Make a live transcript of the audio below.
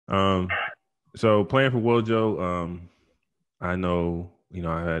So playing for Wojo, I know,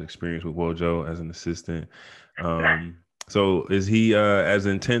 I had experience with Wojo as an assistant. So is he as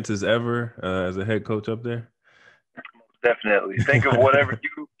intense as ever as a head coach up there? Definitely. Think of whatever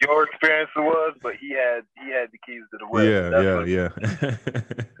your experience was, but he had the keys to the whip. Yeah, That's yeah, what. yeah.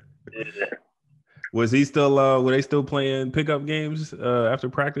 Yeah. Was he still were they still playing pickup games after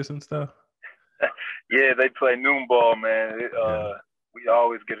practice and stuff? Yeah, they play noon ball, man. Yeah. We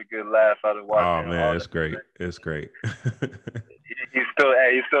always get a good laugh out of Oh watching man, all it's that. great. It's great. He's still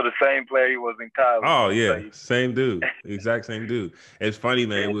the same player he was in college. Oh Let me tell yeah, you. same dude. Exact same dude. It's funny,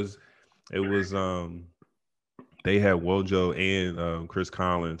 man. It was they had Wojo and Chris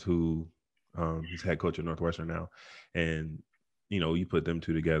Collins, who he's head coach at Northwestern now. And you put them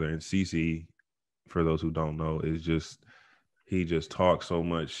two together, and CC, for those who don't know, is just he just talks so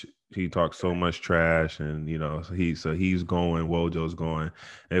much. He talks so much trash, and he's going. Wojo's going.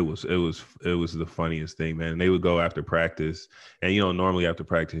 It was the funniest thing, man. And they would go after practice, and normally after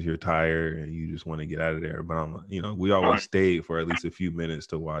practice you're tired and you just want to get out of there. But we always stayed for at least a few minutes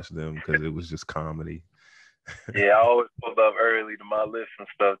to watch them because it was just comedy. Yeah, I always pulled up early to my list and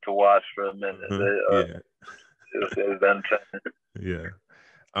stuff to watch for a minute. Yeah, It was entertaining. yeah.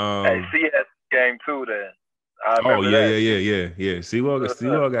 Hey, Um. see that game too. Then I Oh remember yeah, that. yeah, yeah, yeah, yeah.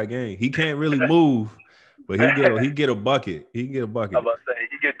 Sewell got game. He can't really move, but he get a bucket. He can get a I'm bucket. about to say,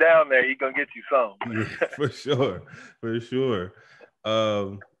 you get down there, he gonna get you some. Yeah, for sure, for sure.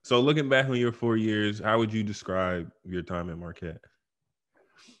 So looking back on your 4 years, how would you describe your time at Marquette?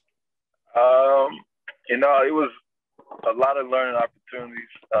 um, it was a lot of learning opportunities.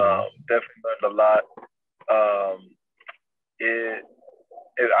 Mm-hmm. Definitely learned a lot. Um, it,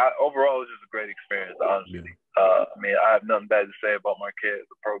 overall, it was just a great experience, Yeah, honestly. I mean, I have nothing bad to say about Marquette as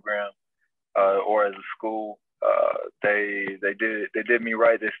a program or as a school. They did me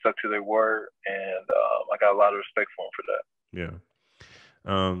right. They stuck to their word, and I got a lot of respect for them for that.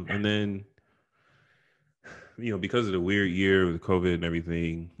 yeah. And then because of the weird year with COVID and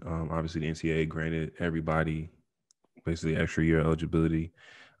everything, obviously the NCAA granted everybody basically extra year eligibility.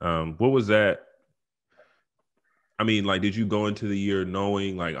 What was that? I mean, like, did you go into the year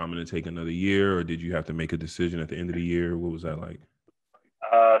knowing like I'm going to take another year, or did you have to make a decision at the end of the year? What was that like?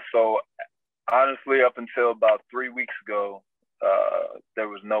 So honestly, up until about 3 weeks ago, there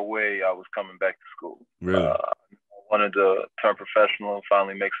was no way I was coming back to school. Really? I wanted to turn professional and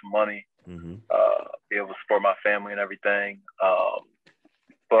finally make some money, Mm-hmm. be able to support my family and everything.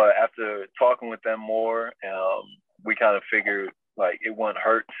 But after talking with them more, we kind of figured like it wouldn't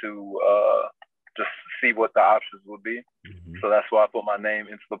hurt to just see what the options would be. Mm-hmm. So that's why I put my name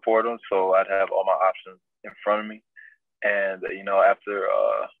into the portal, so I'd have all my options in front of me. And after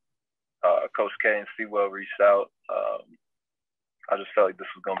Coach K and Sewell reached out, I just felt like this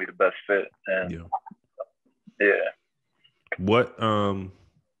was gonna be the best fit. And Yeah. yeah. What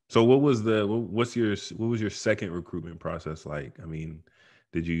so what was your second recruitment process like? I mean,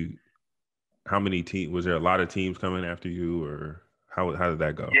 did you how many teams was there a lot of teams coming after you, or how did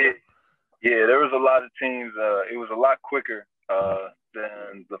that go? Yeah, yeah, there was a lot of teams. It was a lot quicker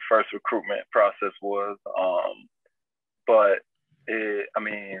than the first recruitment process was. But I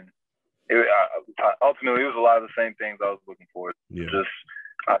mean, ultimately, it was a lot of the same things I was looking for. Yeah. Just,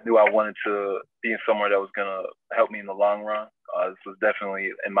 I knew I wanted to be in somewhere that was gonna help me in the long run. This was definitely,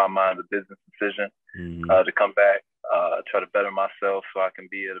 in my mind, a business decision Mm-hmm. to come back, try to better myself so I can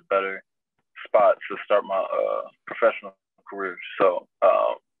be at a better spot to start my professional career. So,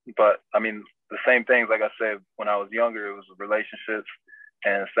 but I mean, the same things, like I said, when I was younger, it was relationships,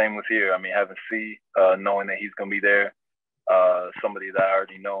 and the same with here. I mean, having C, knowing that he's gonna be there, somebody that I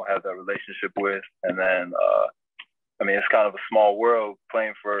already know, have that relationship with, and then I mean, it's kind of a small world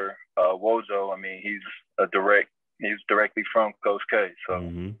playing for Wojo. I mean, he's directly from Coach K, so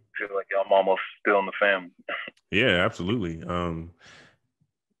Mm-hmm. I feel like I'm almost still in the family. Yeah, absolutely.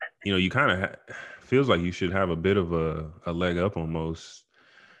 You kind of feels like you should have a bit of a leg up on most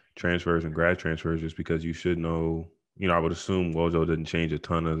transfers and grad transfers just because you should know, I would assume Wojo didn't change a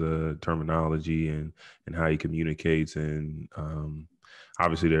ton of the terminology and how he communicates. And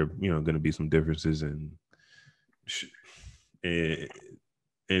obviously there, going to be some differences in,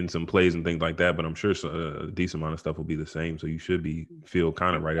 in some plays and things like that, but I'm sure a decent amount of stuff will be the same. So you should feel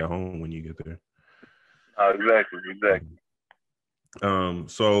kind of right at home when you get there. Exactly.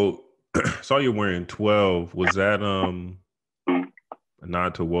 So saw you wearing 12. Was that a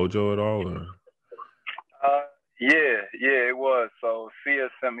nod to Wojo at all, or? Yeah, it was. So Sia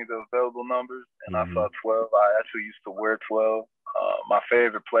sent me the available numbers, and I Mm-hmm. saw 12. I actually used to wear 12. My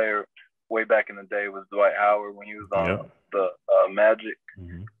favorite player way back in the day was Dwight Howard when he was on Yep. the Magic,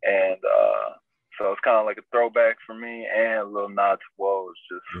 Mm-hmm. And so it's kind of like a throwback for me and a little nod to Woj.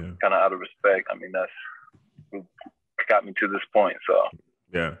 It's just kind of out of respect. I mean, that's what got me to this point. So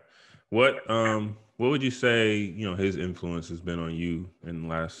yeah. What would you say, you know, his influence has been on you in the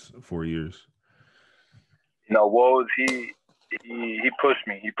last 4 years? You know, Woj, he pushed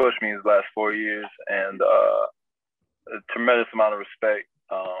me. He pushed me his last 4 years, and a tremendous amount of respect.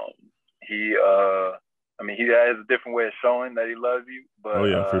 I mean, he has a different way of showing that he loves you, but oh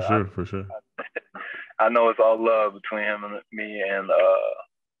yeah, for sure. I know it's all love between him and me, and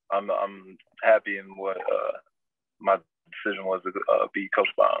I'm happy in what my decision was to be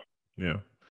coached by him. Yeah,